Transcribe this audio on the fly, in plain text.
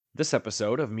This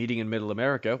episode of Meeting in Middle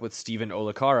America with Stephen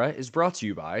Olakara is brought to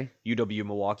you by UW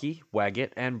Milwaukee,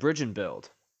 Waggett, and Bridge and Build.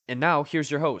 And now,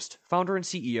 here's your host, founder and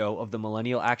CEO of the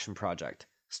Millennial Action Project,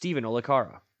 Stephen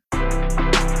Olakara.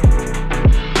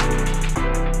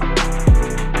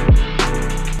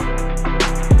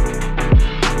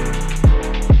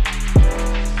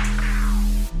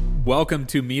 Welcome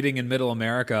to Meeting in Middle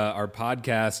America, our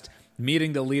podcast,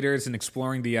 meeting the leaders and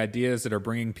exploring the ideas that are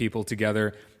bringing people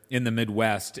together in the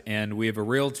Midwest. And we have a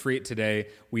real treat today.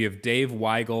 We have Dave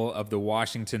Weigel of the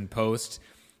Washington Post.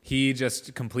 He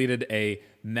just completed a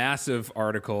massive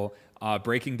article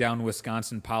breaking down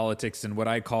Wisconsin politics and what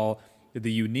I call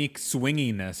the unique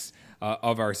swinginess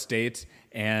of our state.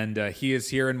 And he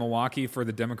is here in Milwaukee for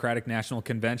the Democratic National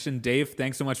Convention. Dave,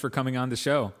 thanks so much for coming on the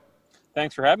show.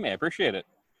 Thanks for having me. I appreciate it.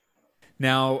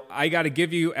 Now, I got to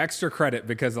give you extra credit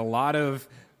because a lot of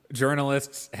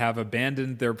journalists have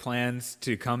abandoned their plans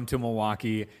to come to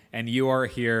Milwaukee, and you are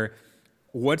here.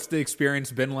 What's the experience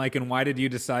been like, and why did you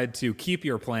decide to keep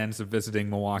your plans of visiting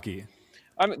Milwaukee?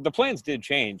 The plans did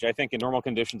change. I think in normal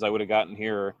conditions, I would have gotten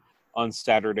here on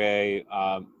Saturday,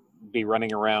 be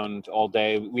running around all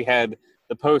day.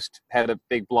 The Post had a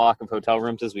big block of hotel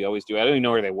rooms, as we always do. I don't even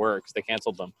know where they were because they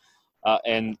canceled them.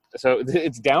 And so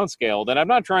it's downscaled, and I'm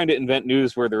not trying to invent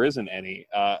news where there isn't any.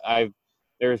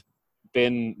 There's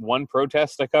been one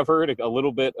protest I covered, a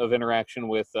little bit of interaction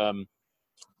with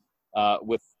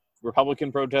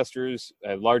Republican protesters,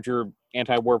 a larger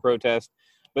anti-war protest,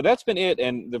 but that's been it.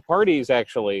 And the parties,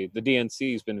 actually, the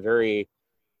DNC has been very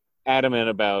adamant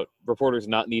about reporters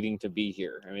not needing to be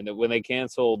here. I mean, when they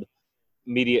canceled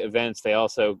media events, they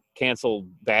also canceled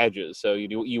badges. So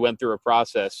you went through a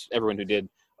process, everyone who did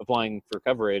applying for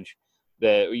coverage,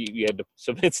 that you had to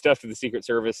submit stuff to the Secret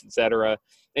Service, et cetera.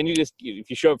 And if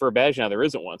you show up for a badge now, there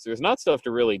isn't one. So there's not stuff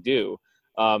to really do.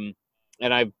 And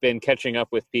I've been catching up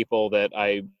with people that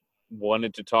I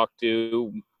wanted to talk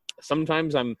to.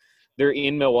 Sometimes they're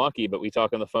in Milwaukee, but we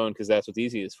talk on the phone because that's what's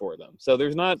easiest for them. So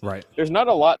there's not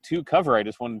a lot to cover. I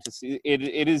just wanted to see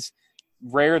it is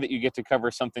rare that you get to cover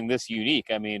something this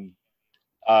unique. I mean,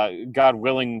 God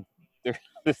willing,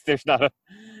 there's not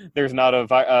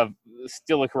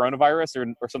still a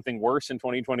coronavirus or something worse in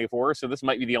 2024. So this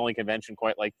might be the only convention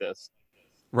quite like this.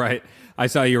 Right. I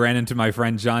saw you ran into my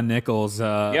friend John Nichols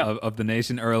of The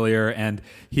Nation earlier, and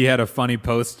he had a funny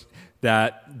post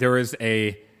that there was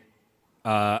a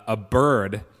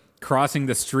bird crossing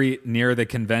the street near the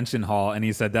convention hall, and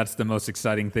he said that's the most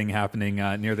exciting thing happening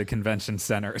near the convention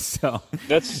center. So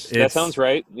that sounds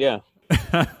right. Yeah.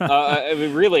 I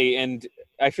mean, really, and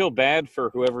I feel bad for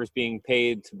whoever's being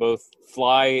paid to both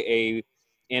fly a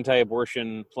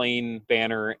anti-abortion plane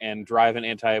banner and drive an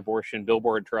anti-abortion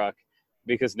billboard truck,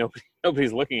 because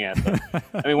nobody's looking at them.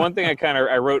 I mean, one thing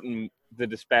I wrote in the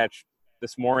Dispatch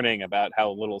this morning about how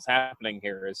little's happening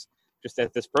here is just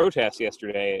at this protest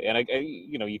yesterday, and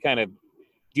you kind of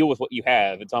deal with what you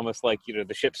have. It's almost like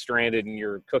the ship's stranded and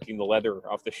you're cooking the leather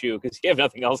off the shoe because you have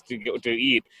nothing else to go to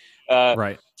eat.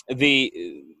 Right.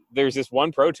 There's this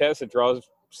one protest that draws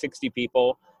 60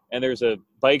 people, and there's a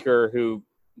biker who,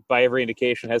 by every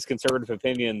indication, has conservative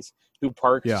opinions, who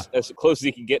parks as close as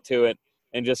he can get to it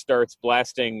and just starts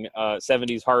blasting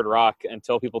 70s hard rock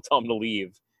until people tell him to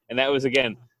leave. And that was,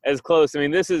 again, as close. I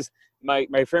mean, this is my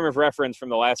frame of reference from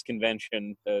the last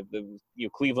convention, the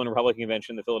Cleveland Republican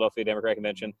Convention, the Philadelphia Democrat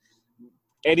Convention.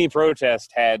 Any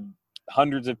protest had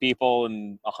hundreds of people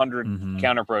and 100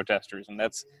 counter-protesters, and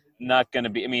that's not going to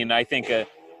be – I mean, I think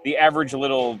the average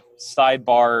little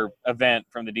sidebar event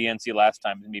from the DNC last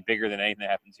time is going to be bigger than anything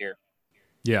that happens here.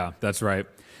 Yeah, that's right.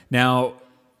 Now,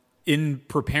 in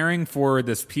preparing for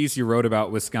this piece you wrote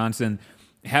about Wisconsin,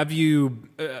 have you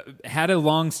had a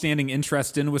long-standing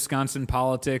interest in Wisconsin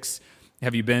politics?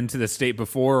 Have you been to the state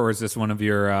before, or is this one of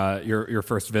your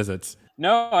first visits?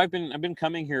 No, I've been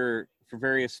coming here for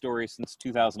various stories since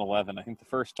 2011. I think the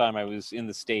first time I was in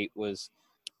the state was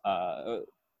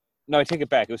no, I take it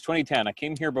back. It was 2010. I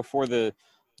came here before the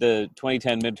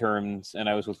 2010 midterms, and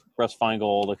I was with Russ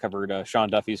Feingold. I covered Sean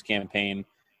Duffy's campaign.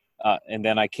 And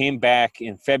then I came back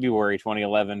in February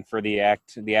 2011 for the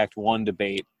Act 1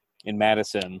 debate in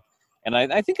Madison. And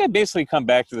I think I basically come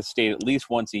back to the state at least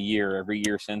once a year, every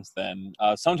year since then,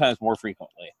 sometimes more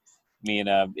frequently. I mean,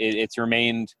 it's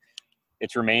remained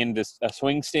a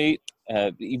swing state,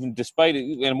 even despite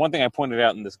it. And one thing I pointed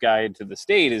out in this guide to the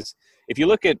state is, if you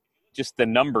look at just the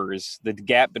numbers, the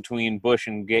gap between Bush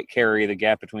and Kerry, the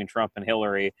gap between Trump and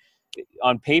Hillary,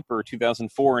 on paper,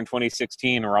 2004 and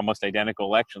 2016 are almost identical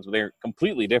elections, but they're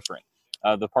completely different.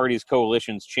 The party's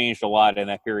coalitions changed a lot in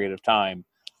that period of time.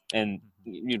 and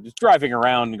just driving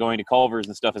around and going to Culver's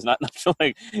and stuff is not enough to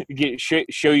like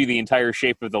show you the entire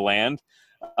shape of the land.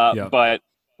 But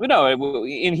no,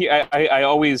 in here I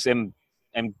always am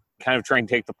kind of trying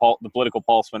to take the political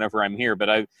pulse whenever I'm here.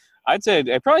 But I'd say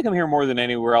I probably come here more than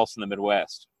anywhere else in the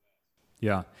Midwest.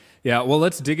 Yeah. Yeah. Well,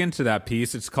 let's dig into that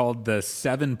piece. It's called The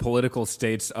 7 Political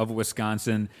States of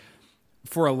Wisconsin.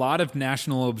 For a lot of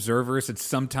national observers, it's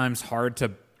sometimes hard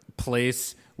to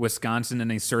place Wisconsin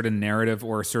in a certain narrative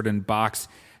or a certain box.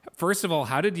 First of all,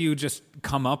 how did you just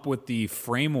come up with the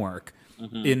framework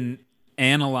in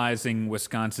analyzing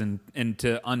Wisconsin and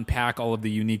to unpack all of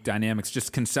the unique dynamics?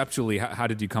 Just conceptually, how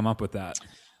did you come up with that?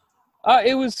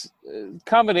 It was a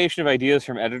combination of ideas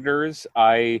from editors.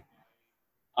 I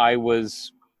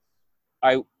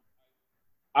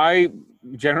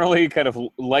generally kind of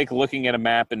like looking at a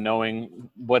map and knowing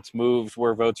what's moved,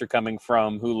 where votes are coming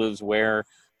from, who lives where.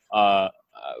 I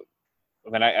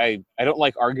don't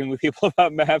like arguing with people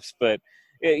about maps, but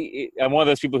I'm one of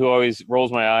those people who always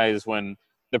rolls my eyes when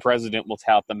the president will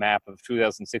tout the map of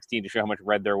 2016 to show how much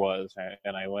red there was,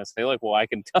 and I want to say, like, well, I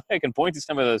can point to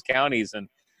some of those counties and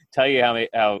tell you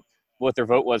how what their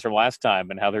vote was from last time,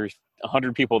 and how there's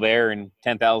 100 people there and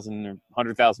 10,000 or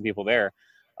 100,000 people there.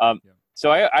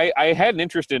 So I had an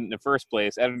interest in the first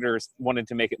place. Editors wanted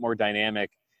to make it more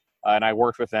dynamic, and I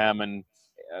worked with them, and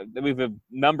we have a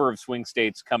number of swing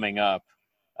states coming up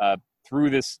through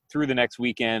the next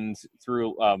weekend,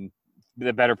 through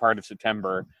the better part of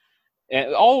September,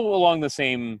 and all along the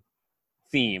same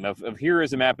theme of here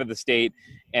is a map of the state,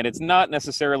 and it's not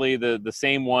necessarily the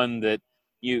same one that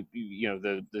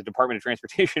the Department of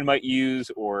Transportation might use,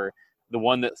 or the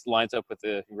one that lines up with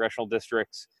the congressional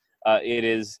districts. It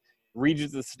is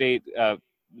regions of the state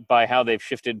by how they've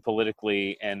shifted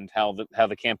politically and how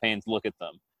the campaigns look at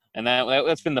them. And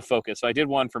that's been the focus. So I did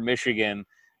one for Michigan.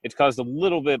 It's caused a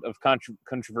little bit of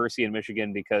controversy in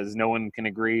Michigan because no one can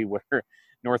agree where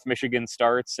North Michigan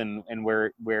starts and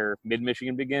where Mid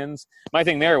Michigan begins. My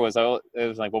thing there was I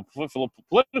was like, well, for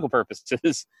political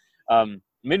purposes,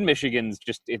 Mid Michigan's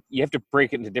just you have to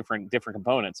break it into different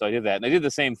components. So I did that, and I did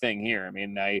the same thing here. I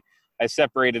mean, I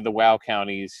separated the WOW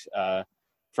counties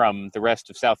from the rest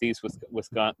of Southeast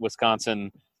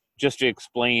Wisconsin just to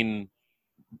explain.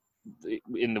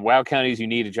 In the WOW counties, you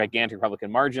need a gigantic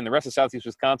Republican margin. The rest of Southeast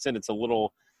Wisconsin, it's a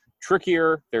little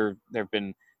trickier. There have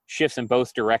been shifts in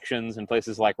both directions in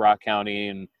places like Rock County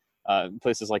and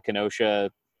places like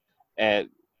Kenosha, and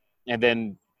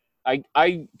then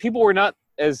people were not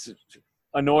as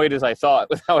annoyed as I thought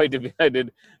with how I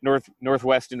did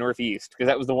Northwest and Northeast, because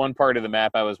that was the one part of the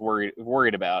map I was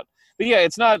worried about. But yeah,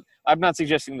 I'm not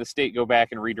suggesting the state go back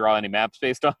and redraw any maps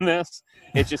based on this.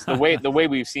 It's just the way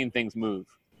we've seen things move.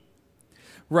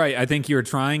 Right. I think you're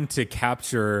trying to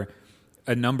capture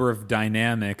a number of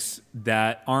dynamics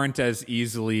that aren't as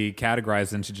easily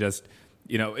categorized into just,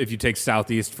 if you take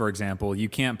Southeast, for example, you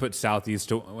can't put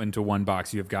Southeast into one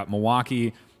box. You've got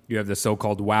Milwaukee, you have the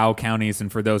so-called WOW counties,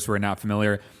 and for those who are not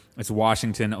familiar, it's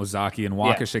Washington, Ozaukee, and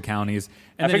Waukesha counties.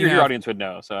 And I figured your audience would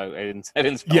know, so I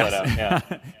didn't spell it out. Yeah.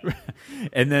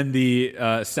 And then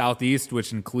the Southeast,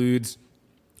 which includes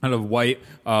kind of white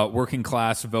working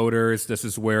class voters. This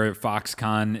is where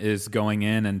Foxconn is going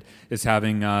in and is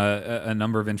having a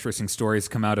number of interesting stories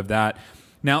come out of that.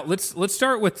 Now let's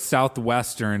start with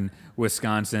southwestern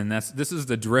Wisconsin. This is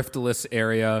the driftless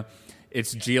area.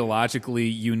 It's geologically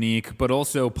unique, but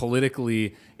also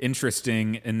politically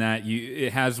interesting in that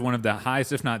it has one of the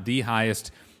highest, if not the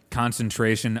highest,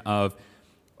 concentration of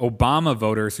Obama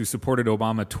voters who supported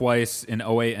Obama twice in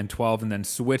 2008 and 2012 and then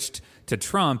switched to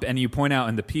Trump. And you point out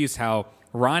in the piece how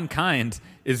Ron Kind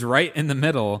is right in the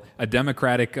middle, a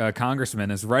Democratic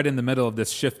congressman, is right in the middle of this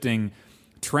shifting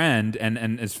trend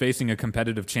and is facing a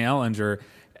competitive challenger.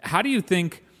 How do you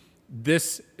think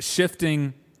this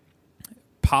shifting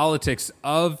politics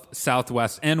of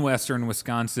Southwest and Western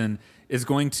Wisconsin is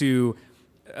going to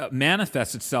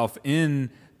manifest itself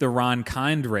in the Ron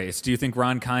Kind race? Do you think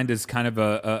Ron Kind is kind of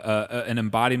an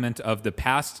embodiment of the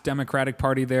past Democratic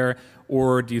Party there,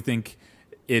 or do you think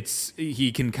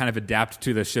he can kind of adapt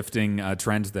to the shifting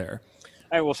trends there?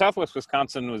 All right, well, Southwest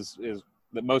Wisconsin is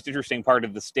the most interesting part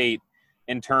of the state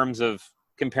in terms of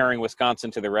comparing Wisconsin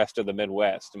to the rest of the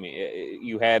Midwest. I mean,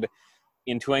 you had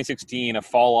in 2016 a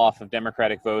fall off of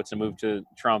Democratic votes and move to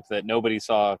Trump that nobody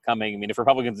saw coming. I mean, if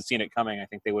Republicans had seen it coming, I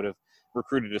think they would have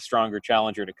recruited a stronger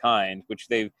challenger to Kind, which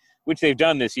they've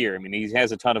done this year. I mean, he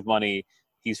has a ton of money.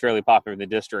 He's fairly popular in the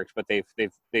district, but they've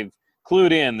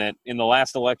clued in that in the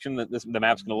last election that the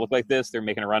map's going to look like this. They're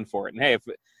making a run for it. And hey,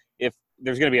 if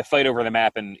there's going to be a fight over the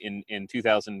map in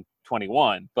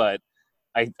 2021, but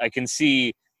I can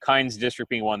see Kynes district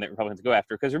being one that Republicans go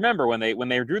after. Because remember, when they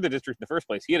drew the district in the first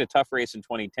place, he had a tough race in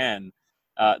 2010.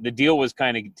 The deal was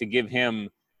kind of to give him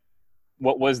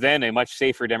what was then a much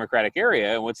safer Democratic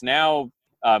area, and what's now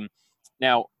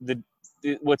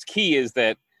what's key is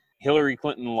that Hillary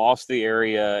Clinton lost the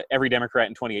area. Every Democrat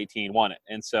in 2018 won it,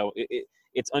 and so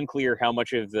it's unclear how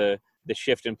much of the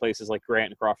shift in places like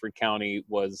Grant and Crawford County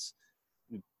was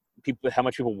how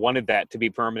much people wanted that to be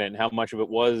permanent, and how much of it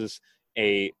was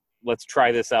a let's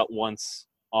try this out once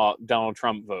Donald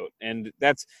Trump vote. And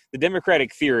that's the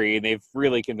Democratic theory, and they've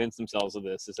really convinced themselves of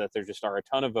this, is that there just are a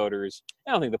ton of voters.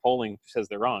 I don't think the polling says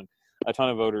they're wrong. A ton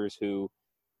of voters who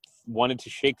wanted to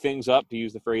shake things up, to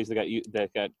use the phrase that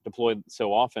got deployed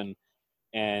so often,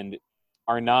 and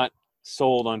are not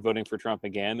sold on voting for Trump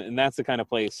again. And that's the kind of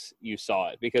place you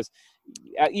saw it, because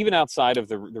even outside of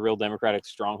the real Democratic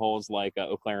strongholds like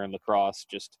Eau Claire and La Crosse,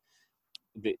 just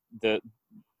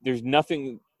there's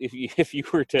nothing. If you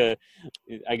were to,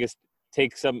 I guess,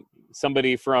 take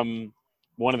somebody from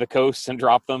one of the coasts and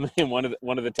drop them in one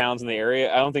of the towns in the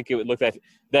area, I don't think it would look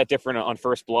that different on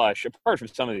first blush, apart from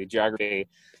some of the geography,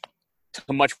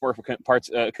 to much more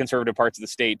conservative parts of the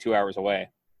state 2 hours away.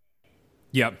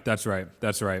 Yep, that's right.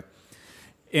 That's right.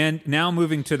 And now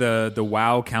moving to the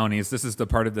WOW counties, this is the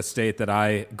part of the state that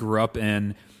I grew up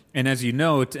in. And as you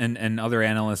note, and other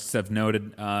analysts have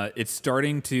noted, it's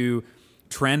starting to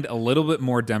trend a little bit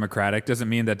more Democratic. Doesn't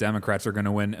mean that Democrats are going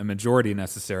to win a majority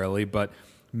necessarily, but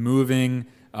moving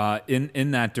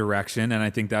in that direction. And I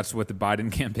think that's what the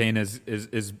Biden campaign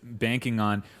is banking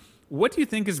on. What do you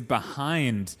think is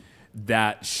behind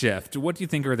that shift? What do you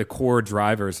think are the core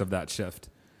drivers of that shift?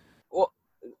 Well,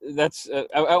 that's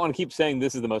I want to keep saying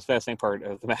this is the most fascinating part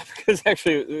of the map, because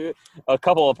actually a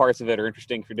couple of parts of it are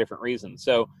interesting for different reasons.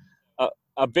 So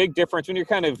a big difference when you're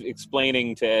kind of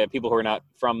explaining to people who are not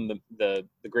from the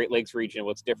Great Lakes region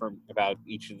what's different about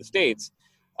each of the states,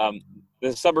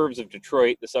 the suburbs of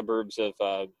Detroit, the suburbs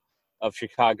of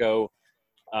Chicago,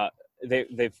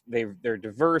 they're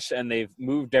diverse, and they've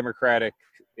moved Democratic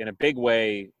in a big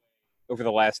way over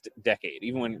the last decade.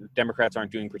 Even when Democrats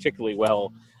aren't doing particularly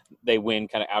well, they win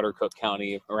kind of outer Cook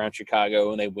County around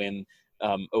Chicago, and they win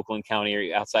Oakland County,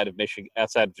 or outside of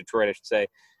Detroit, I should say.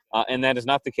 And that is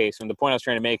not the case. And the point I was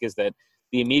trying to make is that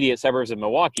the immediate suburbs of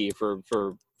Milwaukee, for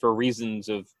reasons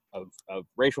of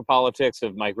racial politics,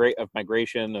 of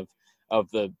migration,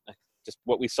 of the just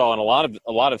what we saw in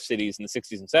a lot of cities in the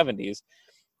 60s and 70s,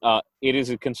 it is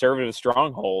a conservative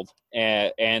stronghold.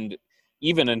 And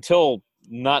even until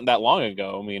not that long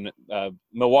ago, I mean,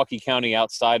 Milwaukee County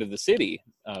outside of the city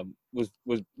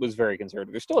was very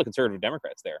conservative. There's still conservative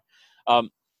Democrats there.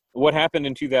 What happened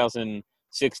in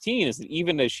 2016 is that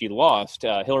even as she lost,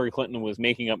 Hillary Clinton was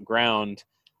making up ground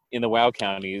in the WOW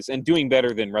counties and doing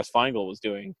better than Russ Feingold was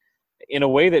doing, in a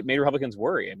way that made Republicans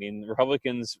worry. I mean,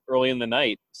 Republicans early in the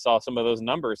night saw some of those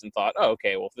numbers and thought, oh,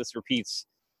 okay, well, if this repeats,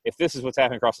 if this is what's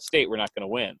happening across the state, we're not going to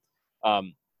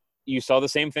win. You saw the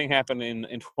same thing happen in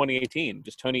 2018.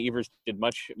 Just Tony Evers did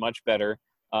much, much better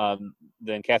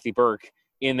than Kathy Burke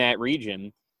in that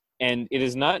region. And it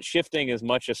is not shifting as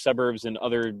much as suburbs in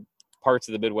other parts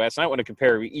of the Midwest. I don't want to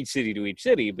compare each city to each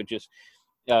city, but just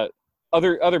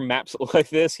other maps look like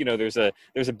this. You know, there's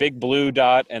a big blue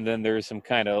dot, and then there's some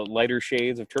kind of lighter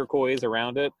shades of turquoise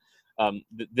around it.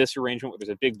 This arrangement, where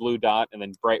there's a big blue dot and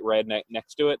then bright red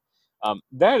next to it,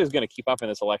 that is going to keep up in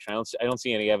this election. I don't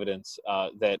see any evidence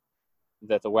that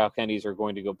the WOW counties are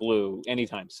going to go blue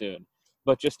anytime soon.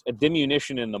 But just a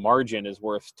diminution in the margin is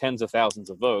worth tens of thousands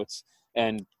of votes,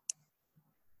 and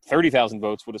 30,000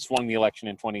 votes would have swung the election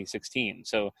in 2016.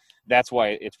 So that's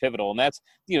why it's pivotal. And that's,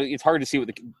 you know, it's hard to see what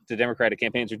the Democratic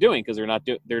campaigns are doing, because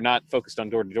they're not focused on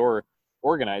door-to-door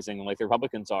organizing like the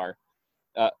Republicans are.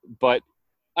 But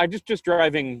I just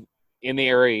driving in the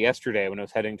area yesterday when I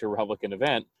was heading to a Republican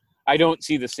event, I don't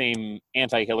see the same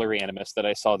anti-Hillary animus that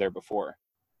I saw there before.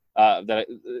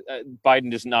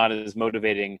 Biden is not as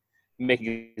motivating,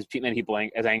 making as many people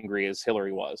as angry as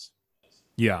Hillary was.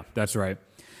 Yeah, that's right.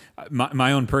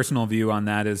 My own personal view on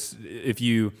that is, if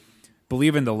you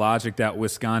believe in the logic that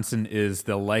Wisconsin is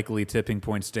the likely tipping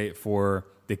point state for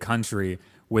the country,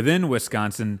 within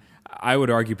Wisconsin, I would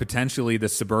argue potentially the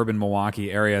suburban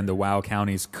Milwaukee area and the WOW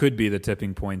counties could be the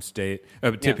tipping point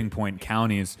point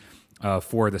counties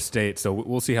for the state. So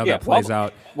we'll see how that plays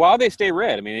out. While they stay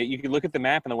red, I mean, you can look at the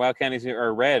map and the WOW counties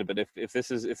are red, but if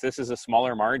this is a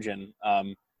smaller margin,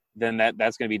 then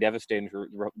that's going to be devastating for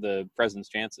the president's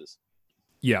chances.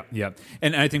 Yeah, yeah,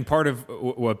 and I think part of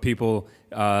what people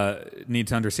need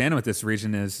to understand with this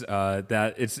region is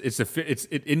that it's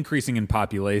increasing in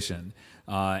population,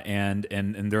 and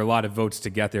there are a lot of votes to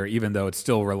get there, even though it's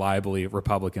still reliably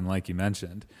Republican, like you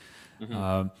mentioned.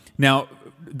 Now,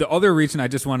 the other region I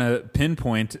just want to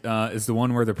pinpoint is the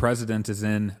one where the president is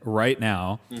in right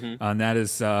now, and that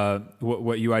is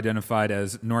what you identified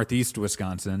as Northeast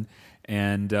Wisconsin.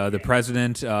 And the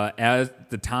president,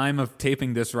 at the time of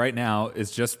taping this right now,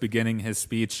 is just beginning his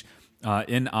speech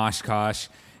in Oshkosh.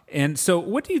 And so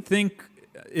what do you think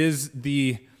is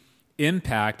the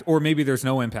impact, or maybe there's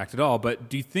no impact at all, but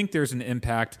do you think there's an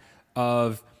impact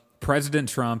of President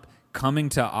Trump coming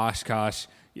to Oshkosh,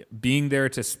 being there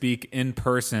to speak in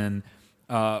person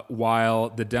while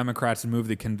the Democrats move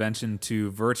the convention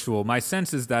to virtual? My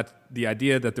sense is that the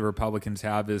idea that the Republicans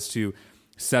have is to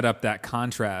set up that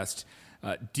contrast.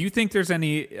 Do you think there's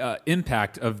any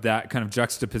impact of that kind of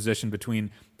juxtaposition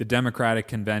between the Democratic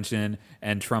convention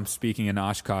and Trump speaking in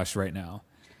Oshkosh right now?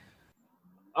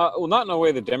 Well, not in a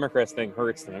way the Democrats think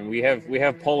hurts them. We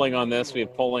have polling on this. We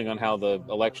have polling on how the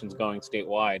election's going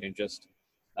statewide, and just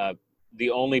the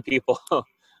only people,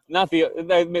 they're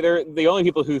the only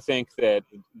people who think that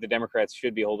the Democrats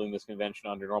should be holding this convention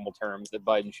under normal terms, that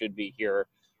Biden should be here,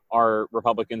 are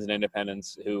Republicans and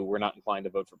independents who were not inclined to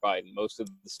vote for Biden. Most of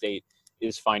the state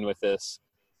is fine with this.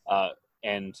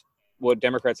 And what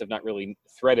Democrats have not really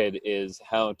threaded is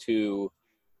how to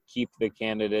keep the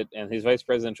candidate and his vice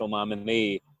presidential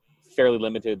nominee fairly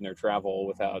limited in their travel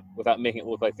without making it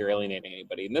look like they're alienating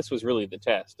anybody. And this was really the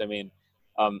test. I mean,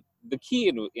 the key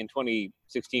in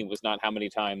 2016 was not how many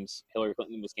times Hillary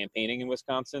Clinton was campaigning in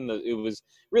Wisconsin. It was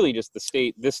really just this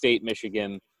state,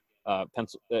 Michigan,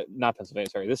 not Pennsylvania,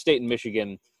 sorry, this state in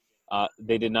Michigan,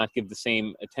 they did not give the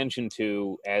same attention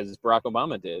to as Barack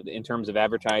Obama did in terms of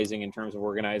advertising, in terms of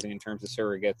organizing, in terms of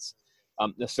surrogates.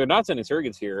 So not sending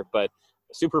surrogates here, but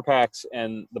super PACs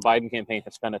and the Biden campaign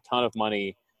have spent a ton of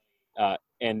money,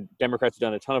 and Democrats have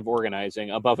done a ton of organizing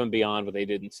above and beyond what they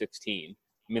did in 2016.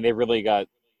 I mean, they really got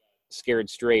scared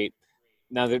straight.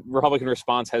 Now, the Republican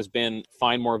response has been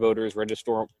find more voters,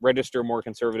 register more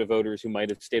conservative voters who might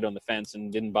have stayed on the fence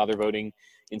and didn't bother voting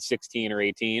in 16 or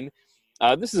 18.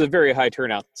 This is a very high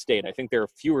turnout state. I think there are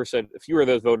fewer of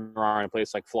those voters are in a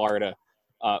place like Florida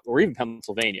or even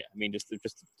Pennsylvania. I mean, just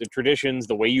the traditions,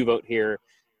 the way you vote here,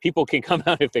 people can come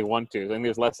out if they want to. I think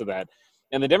there's less of that.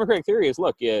 And the Democratic theory is,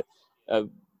 look,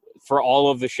 for all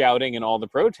of the shouting and all the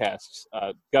protests,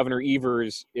 Governor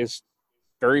Evers is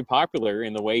very popular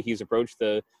in the way he's approached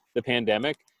the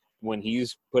pandemic. When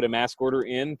he's put a mask order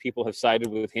in, people have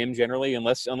sided with him generally,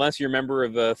 unless you're a member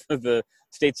of the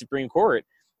state Supreme Court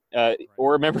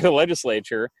or a member of the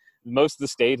legislature. Most of the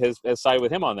state has sided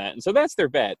with him on that. And so that's their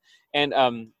bet. And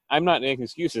I'm not making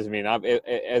excuses. I mean,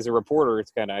 as a reporter,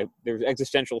 it's kind of, there's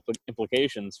existential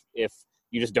implications if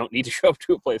you just don't need to show up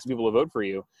to a place for people to vote for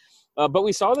you. But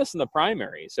we saw this in the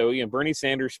primary. So, Bernie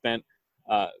Sanders spent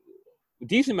a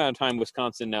decent amount of time in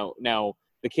Wisconsin. Now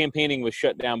the campaigning was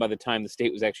shut down by the time the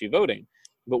state was actually voting.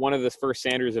 But one of the first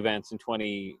Sanders events in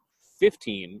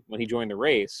 2019, when he joined the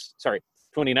race,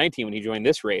 2019, when he joined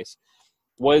this race,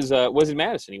 was in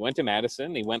Madison. He went to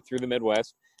Madison. He went through the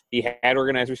Midwest. He had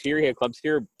organizers here. He had clubs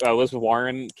here. Elizabeth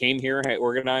Warren came here, had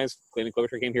organized. Clayton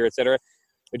Klobuchar came here, etc.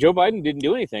 But Joe Biden didn't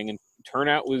do anything, and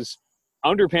turnout was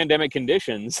under pandemic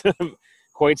conditions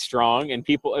quite strong. And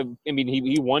people,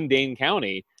 he won Dane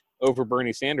County over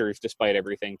Bernie Sanders despite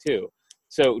everything too.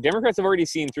 So Democrats have already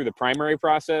seen through the primary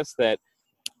process that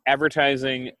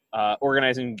advertising,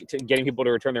 organizing, getting people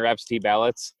to return their absentee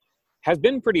ballots has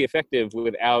been pretty effective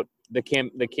without the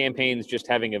campaigns just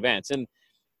having events. And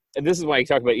this is why you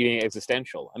talk about eating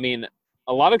existential. I mean,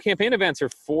 a lot of campaign events are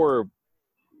for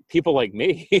people like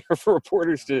me, or for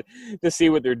reporters to see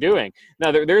what they're doing.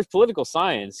 Now, there's political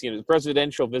science. The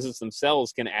presidential visits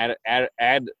themselves can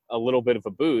add a little bit of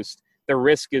a boost. The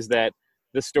risk is that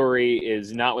the story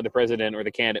is not what the president or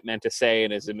the candidate meant to say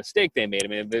and is a mistake they made. I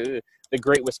mean, the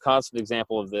great Wisconsin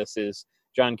example of this is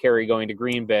John Kerry going to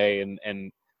Green Bay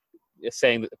and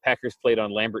saying that the Packers played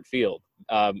on Lambert Field,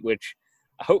 which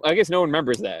I guess no one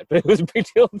remembers that, but it was a big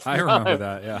deal. I remember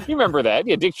that, yeah. You remember that.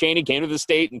 Yeah, Dick Cheney came to the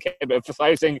state and kept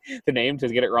emphasizing the name to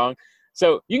get it wrong.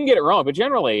 So you can get it wrong, but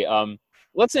generally,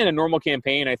 let's say in a normal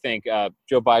campaign, I think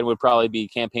Joe Biden would probably be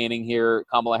campaigning here,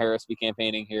 Kamala Harris be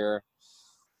campaigning here,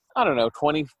 I don't know,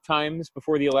 20 times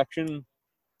before the election.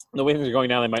 The way things are going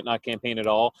now, they might not campaign at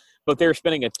all, but they're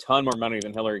spending a ton more money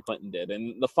than Hillary Clinton did.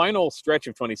 And the final stretch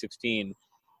of 2016,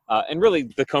 and really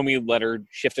the Comey letter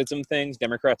shifted some things.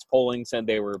 Democrats polling said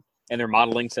and their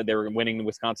modeling said they were winning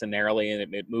Wisconsin narrowly,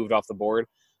 and it moved off the board.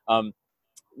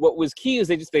 what was key is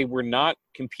they were not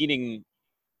competing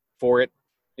for it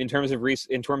in terms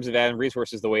of adding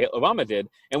resources the way Obama did.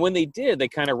 And when they did, they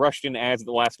kind of rushed in ads at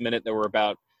the last minute that were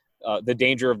about the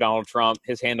danger of Donald Trump,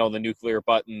 his hand on the nuclear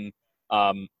button,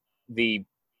 the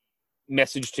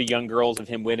message to young girls of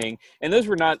him winning. And those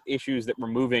were not issues that were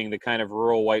moving the kind of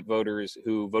rural white voters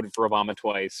who voted for Obama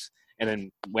twice and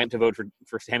then went to vote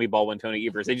for Sammy Baldwin, Tony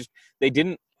Evers. They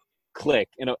didn't click.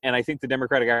 And I think the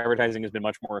Democratic advertising has been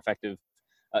much more effective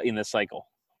in this cycle.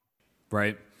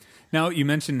 Right. Now, you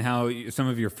mentioned how some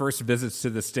of your first visits to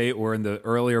the state were in the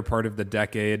earlier part of the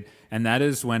decade, and that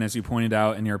is when, as you pointed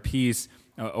out in your piece,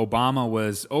 Obama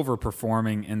was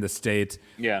overperforming in the state.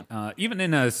 Yeah. Even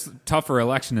in a tougher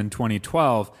election in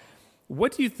 2012.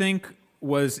 What do you think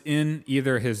was in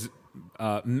either his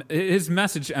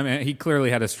message? I mean, he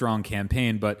clearly had a strong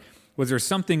campaign, but was there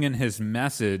something in his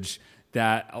message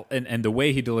that, and the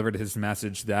way he delivered his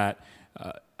message that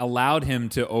allowed him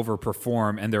to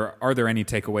overperform? And are there any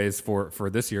takeaways for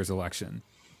this year's election?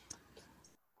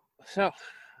 So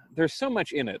there's so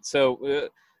much in it. So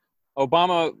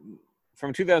Obama,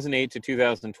 from 2008 to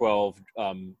 2012,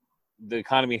 the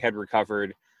economy had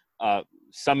recovered.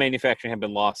 Some manufacturing had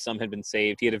been lost, some had been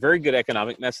saved. He had a very good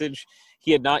economic message.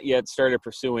 He had not yet started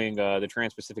pursuing the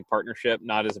Trans-Pacific Partnership,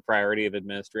 not as a priority of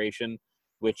administration,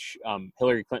 which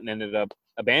Hillary Clinton ended up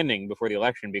abandoning before the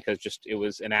election because just it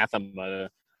was anathema to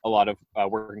a lot of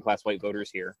working class white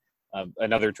voters here.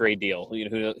 Another trade deal,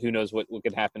 who knows what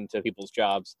could happen to people's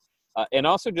jobs, and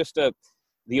also just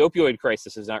the opioid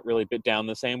crisis has not really bit down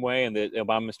the same way, and the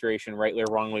Obama administration, rightly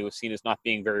or wrongly, was seen as not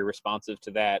being very responsive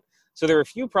to that. So there are a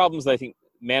few problems that I think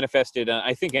manifested.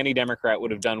 I think any Democrat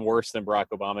would have done worse than Barack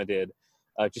Obama did,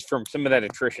 just from some of that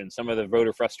attrition, some of the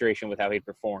voter frustration with how he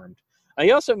performed.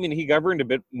 He also, he governed a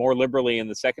bit more liberally in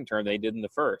the second term than he did in the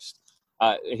first.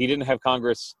 He didn't have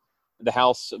Congress, the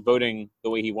House, voting the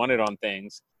way he wanted on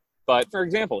things. But, for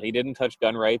example, he didn't touch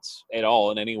gun rights at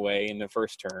all in any way in the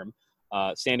first term.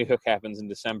 Sandy Hook happens in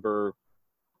December,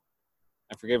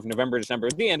 I forget if November, December,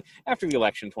 at the end, after the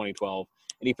election 2012,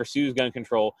 and he pursues gun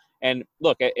control. And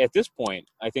look, at this point,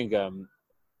 I think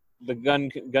the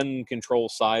gun control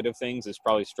side of things is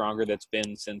probably stronger that's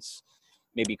been since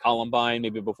maybe Columbine,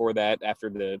 maybe before that, after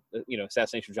the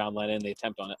assassination of John Lennon, the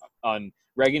attempt on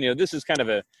Reagan. This is kind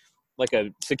of like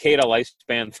a cicada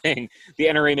lifespan thing. The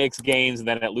NRA makes gains and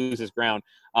then it loses ground.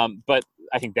 But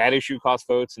I think that issue cost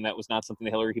votes, and that was not something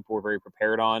the Hillary people were very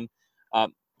prepared on.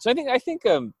 So I think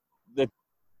the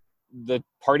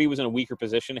party was in a weaker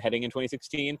position heading in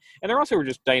 2016. And there also were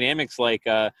just dynamics like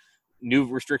new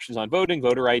restrictions on voting,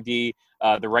 voter ID,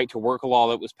 the right to work law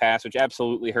that was passed, which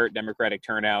absolutely hurt Democratic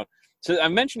turnout. So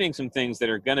I'm mentioning some things that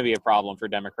are going to be a problem for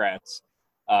Democrats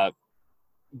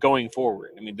going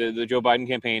forward. The Joe Biden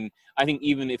campaign, I think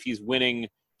even if he's winning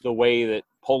the way that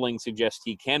polling suggests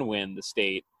he can win the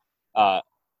state,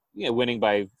 winning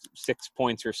by 6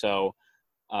 points or so,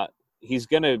 he's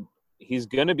gonna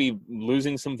be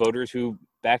losing some voters who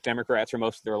back Democrats for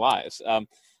most of their lives.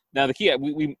 Now the key,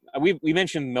 we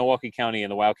mentioned Milwaukee County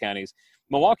and the Wow counties.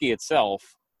 Milwaukee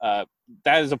itself,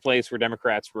 that is a place where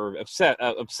Democrats were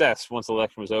obsessed once the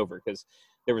election was over, because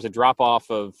there was a drop off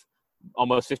of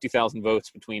almost 50,000 votes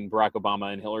between Barack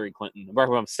Obama and Hillary Clinton. Barack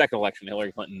Obama's second election,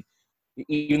 Hillary Clinton,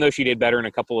 even though she did better in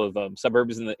a couple of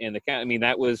suburbs in the county.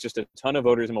 That was just a ton of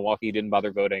voters in Milwaukee who didn't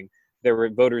bother voting. There were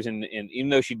voters in even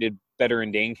though she did better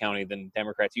in Dane County than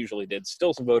Democrats usually did,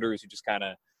 still some voters who just kind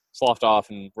of sloughed off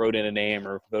and wrote in a name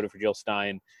or voted for Jill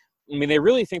Stein. They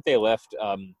really think they left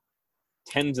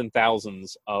tens and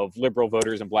thousands of liberal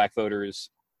voters and black voters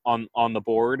on the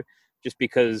board just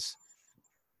because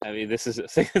this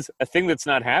is a thing that's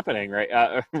not happening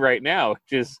right now.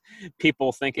 Just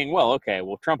people thinking, well, okay,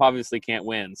 Trump obviously can't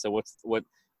win, so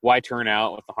why turn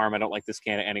out? What's the harm? I don't like this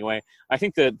candidate anyway. I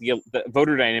think the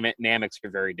voter dynamics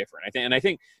are very different. I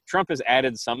think Trump has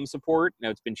added some support. Now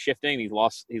it's been shifting. He's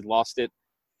lost it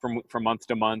from month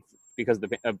to month because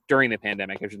during the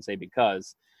pandemic. I shouldn't say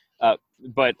because,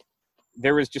 but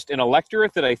there was just an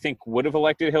electorate that I think would have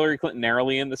elected Hillary Clinton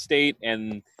narrowly in the state,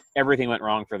 and everything went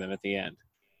wrong for them at the end.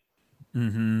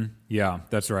 Mm-hmm. Yeah,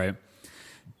 that's right.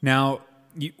 Now,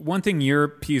 one thing your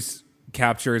piece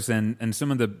captures, and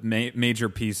some of the major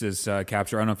pieces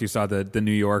capture, I don't know if you saw the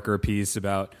New Yorker piece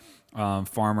about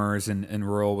farmers in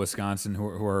rural Wisconsin who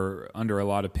are under a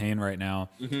lot of pain right now,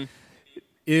 mm-hmm.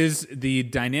 is the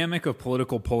dynamic of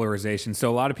political polarization. So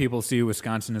a lot of people see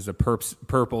Wisconsin as a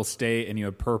purple state, and you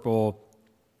have purple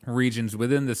regions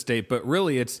within the state, but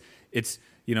really it's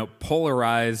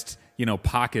polarized,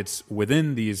 pockets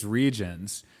within these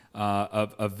regions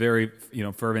of very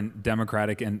fervent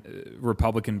Democratic and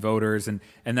Republican voters, and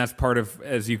that's part of,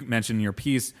 as you mentioned in your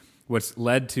piece, what's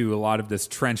led to a lot of this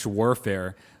trench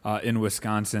warfare in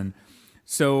Wisconsin.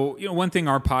 So, one thing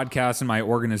our podcast and my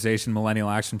organization, Millennial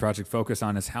Action Project, focus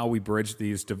on is how we bridge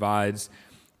these divides.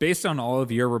 Based on all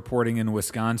of your reporting in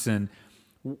Wisconsin,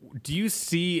 do you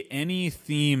see any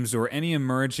themes or any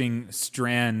emerging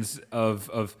strands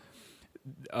of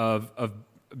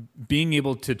being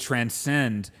able to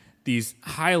transcend these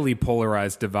highly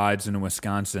polarized divides in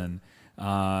Wisconsin?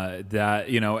 That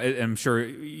I'm sure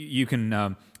you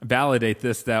can validate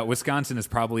this, that Wisconsin is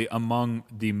probably among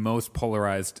the most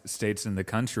polarized states in the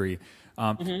country.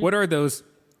 What are those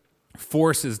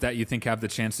forces that you think have the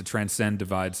chance to transcend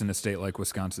divides in a state like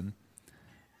Wisconsin?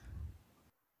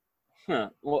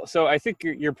 Well, so I think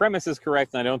your premise is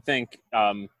correct, and I don't think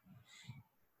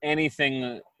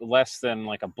anything less than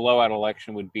like a blowout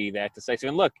election would be that decisive.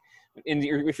 And look,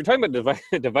 if you're talking about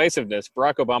divisiveness,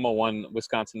 Barack Obama won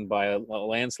Wisconsin by a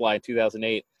landslide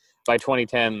 2008. By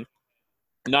 2010,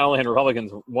 not only had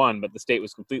Republicans won, but the state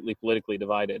was completely politically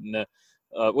divided. And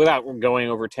without going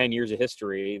over 10 years of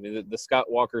history, the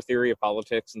Scott Walker theory of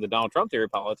politics and the Donald Trump theory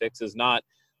of politics is not,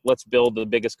 let's build the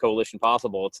biggest coalition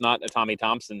possible. It's not a Tommy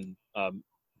Thompson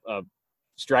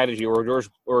strategy or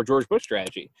a George Bush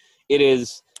strategy. It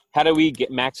is, how do we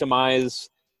maximize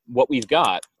what we've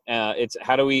got? It's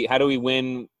how do we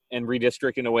win and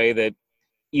redistrict in a way that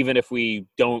even if we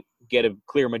don't get a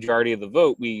clear majority of the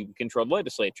vote, we control the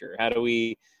legislature? How do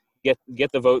we get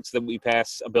the votes that we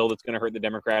pass a bill that's going to hurt the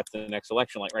Democrats in the next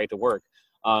election, like right to work?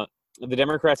 The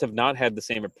Democrats have not had the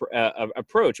same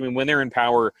approach. I mean, when they're in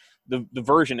power, the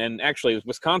version, and actually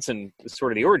Wisconsin is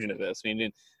sort of the origin of this. I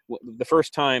mean, the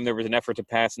first time there was an effort to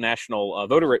pass national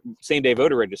same-day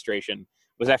voter registration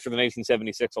was after the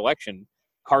 1976 election.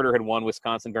 Carter had won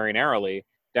Wisconsin very narrowly.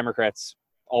 Democrats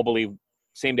all believe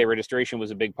same-day registration was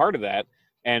a big part of that,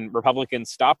 and Republicans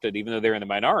stopped it, even though they're in the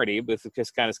minority, with this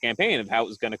kind of campaign of how it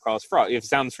was going to cause fraud. It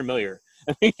sounds familiar.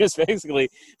 I mean, just basically,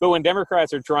 but when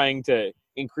Democrats are trying to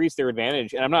increase their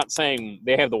advantage, and I'm not saying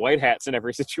they have the white hats in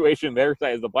every situation, their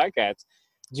side is the black hats.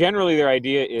 Generally, their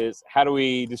idea is, how do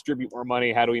we distribute more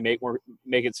money? How do we make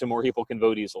it so more people can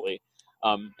vote easily?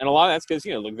 And a lot of that's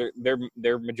because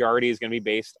their majority is going to be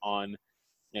based on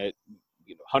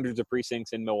hundreds of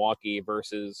precincts in Milwaukee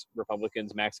versus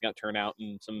Republicans maxing out turnout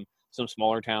in some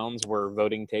smaller towns where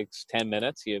voting takes 10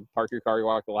 minutes. You park your car, you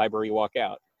walk to the library, you walk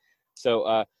out.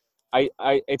 So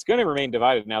it's going to remain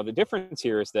divided. Now, the difference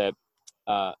here is that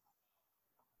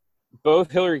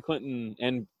both Hillary Clinton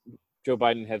and Joe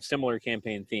Biden have similar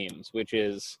campaign themes, which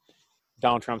is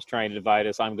Donald Trump's trying to divide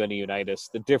us, I'm going to unite us.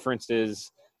 The difference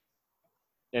is,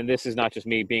 and this is not just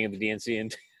me being in the DNC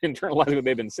and internalizing what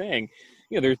they've been saying,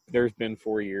 there's been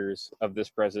 4 years of this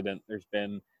president. There's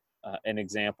been an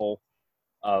example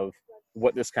of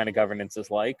what this kind of governance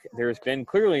is like. There's been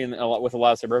clearly with a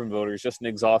lot of suburban voters just an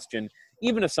exhaustion,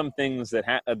 even if some things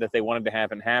that they wanted to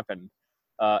happen happened,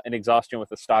 an exhaustion with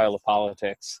the style of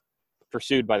politics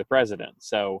pursued by the president.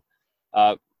 So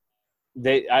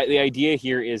the idea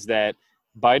here is that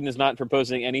Biden is not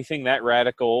proposing anything that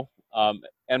radical. And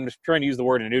I'm just trying to use the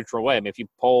word in a neutral way. I mean, if you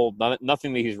poll,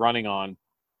 nothing that he's running on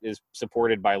is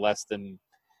supported by less than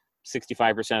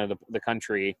 65% of the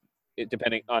country,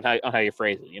 depending on how you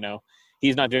phrase it.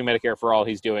 He's not doing Medicare for all.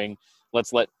 He's doing,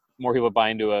 let's let more people buy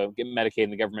into get Medicaid in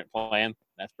the government plan.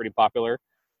 That's pretty popular.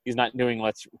 He's not doing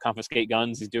let's confiscate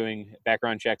guns. He's doing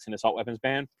background checks and assault weapons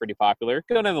ban. Pretty popular.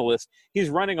 Go down the list. He's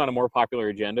running on a more popular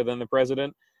agenda than the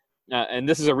president. And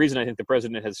this is a reason I think the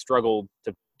president has struggled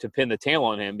to pin the tail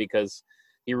on him, because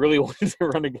he really wanted to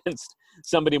run against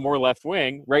somebody more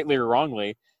left-wing, rightly or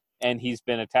wrongly, and he's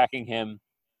been attacking him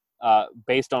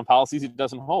based on policies it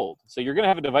doesn't hold. So you're going to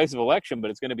have a divisive election,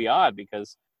 but it's going to be odd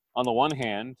because on the one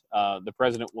hand, the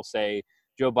president will say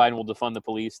Joe Biden will defund the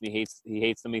police and he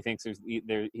hates them. He thinks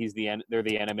they're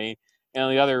the enemy. And on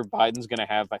the other, Biden's going to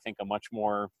have, I think, a much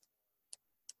more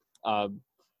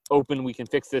open, we can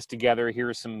fix this together. Here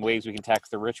are some ways we can tax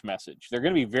the rich message. They're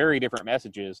going to be very different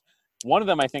messages. One of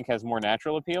them, I think, has more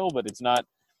natural appeal, but it's not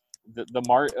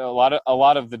a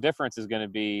lot of the difference is going to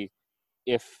be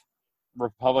if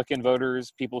Republican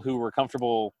voters, people who were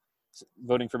comfortable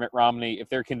voting for Mitt Romney, if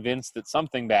they're convinced that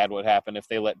something bad would happen if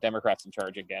they let Democrats in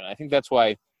charge again. I think that's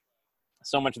why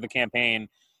so much of the campaign,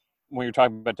 when you're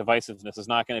talking about divisiveness, is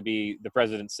not going to be the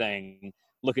president saying,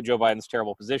 look at Joe Biden's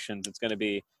terrible positions. It's going to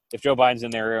be, if Joe Biden's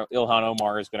in there, Ilhan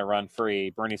Omar is going to run free,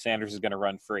 Bernie Sanders is going to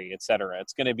run free, et cetera.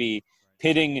 It's going to be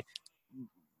pitting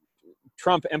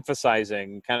Trump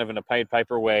emphasizing, kind of in a Pied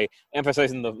Piper way,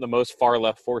 emphasizing the most far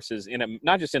left forces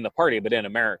not just in the party, but in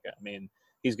America. I mean,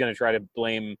 he's going to try to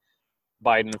blame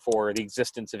Biden for the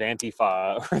existence of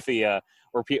Antifa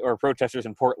or protesters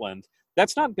in Portland.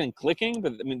 That's not been clicking,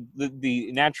 but I mean,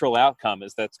 the natural outcome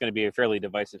is that's going to be a fairly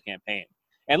divisive campaign.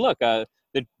 And look, the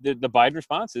Biden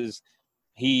response is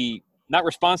he not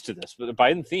response to this, but the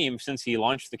Biden theme since he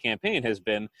launched the campaign has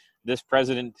been this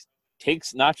president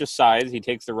takes not just sides, he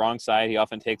takes the wrong side, he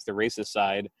often takes the racist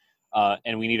side,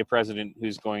 and we need a president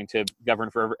who's going to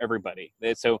govern for everybody.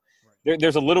 So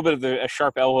there's a little bit of a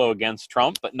sharp elbow against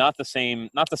Trump, but not the same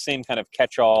kind of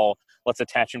catch-all, let's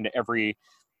attach him to every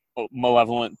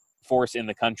malevolent force in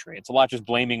the country. It's a lot just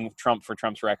blaming Trump for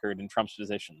Trump's record and Trump's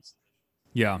positions.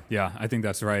 Yeah, I think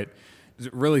that's right.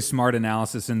 Really smart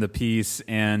analysis in the piece,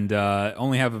 and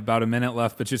only have about a minute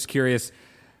left, but just curious,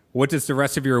 what does the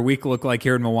rest of your week look like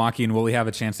here in Milwaukee, and will we have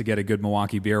a chance to get a good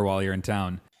Milwaukee beer while you're in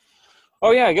town?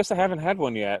 Oh, yeah, I guess I haven't had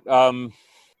one yet.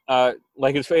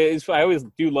 Like I always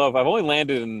do love, I've only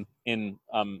landed in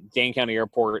Dane County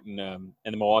Airport and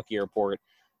the Milwaukee Airport,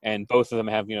 and both of them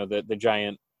have, the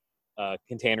giant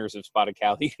containers of spotted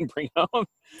cow that you can bring home.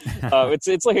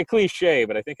 It's like a cliche,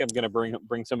 but I think I'm going to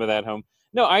bring some of that home.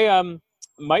 No, I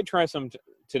might try some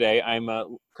today. I'm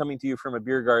coming to you from a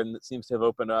beer garden that seems to have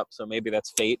opened up, so maybe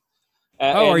that's fate.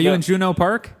 Are you in Juneau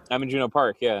Park? I'm in Juneau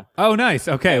Park, yeah. Oh, nice.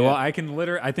 Okay, yeah. Well,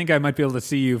 I think I might be able to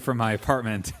see you from my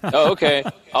apartment. Oh, okay.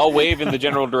 I'll wave in the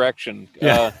general direction.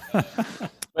 Yeah.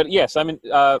 But yes, I mean,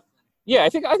 I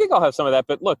think I'll have some of that.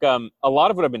 But look, a lot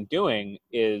of what I've been doing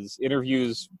is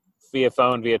interviews via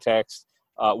phone, via text,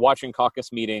 watching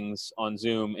caucus meetings on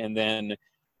Zoom, and then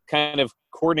kind of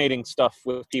coordinating stuff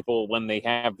with people when they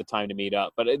have the time to meet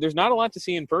up. But there's not a lot to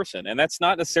see in person, and that's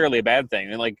not necessarily a bad thing.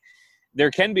 And like,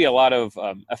 there can be a lot of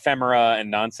ephemera and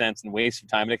nonsense and waste of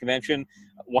time at a convention.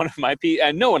 One of my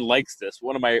and no one likes this.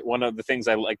 One of the things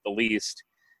I like the least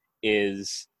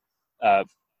is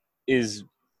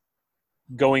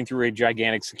going through a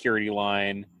gigantic security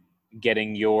line,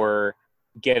 getting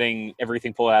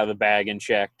everything pulled out of the bag and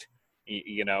checked.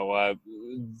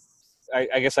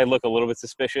 I guess I look a little bit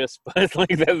suspicious, but like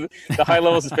the high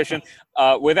level suspicion.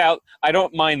 I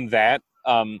don't mind that.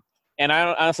 And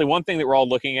honestly, one thing that we're all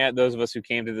looking at, those of us who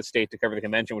came to the state to cover the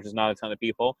convention, which is not a ton of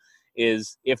people,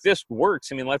 is if this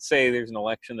works. I mean, let's say there's an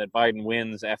election that Biden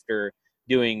wins after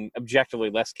doing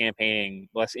objectively less campaigning,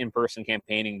 less in-person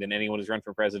campaigning than anyone has run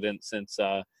for president since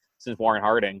Warren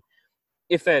Harding.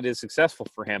 If that is successful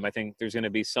for him, I think there's going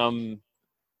to be some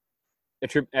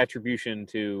attribution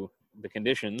to the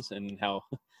conditions and how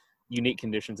unique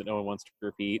conditions that no one wants to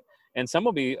repeat. And some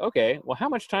will be, okay, well, how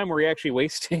much time were we actually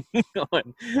wasting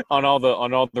on all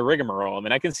the rigmarole? I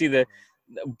mean, I can see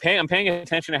I'm paying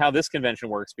attention to how this convention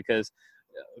works, because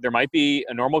there might be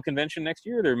a normal convention next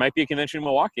year. There might be a convention in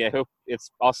Milwaukee. I hope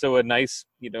it's also a nice,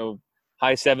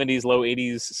 high 70s, low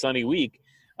 80s sunny week.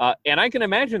 And I can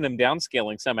imagine them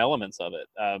downscaling some elements of it.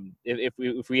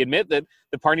 If we admit that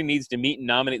the party needs to meet and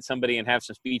nominate somebody and have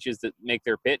some speeches that make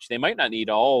their pitch, they might not need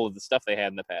all of the stuff they had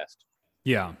in the past.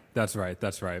 Yeah, that's right.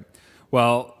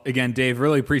 Well, again, Dave,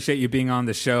 really appreciate you being on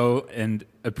the show and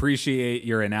appreciate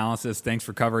your analysis. Thanks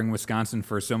for covering Wisconsin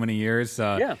for so many years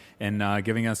and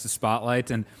giving us the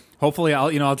spotlight. And hopefully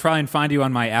I'll try and find you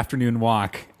on my afternoon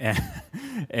walk. And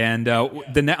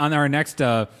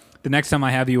the next time I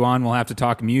have you on, we'll have to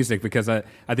talk music, because I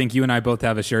think you and I both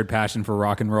have a shared passion for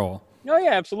rock and roll. Oh,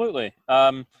 yeah, absolutely.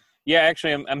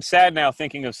 Actually, I'm sad now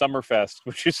thinking of Summerfest,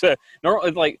 which is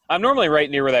I'm normally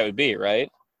right near where that would be, right?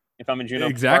 If I'm in Juneau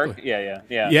exactly. Park. Yeah.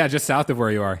 Yeah, just south of where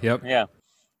you are. Yep. Yeah.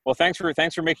 Well, thanks for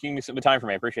making some time for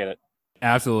me. I appreciate it.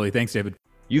 Absolutely. Thanks, David.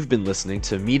 You've been listening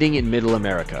to Meeting in Middle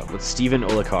America with Stephen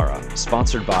Olacara,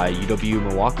 sponsored by UW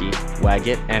Milwaukee,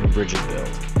 Waggett, and Bridge and Build.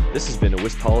 This has been a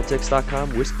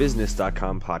WisPolitics.com,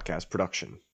 WisBusiness.com podcast production.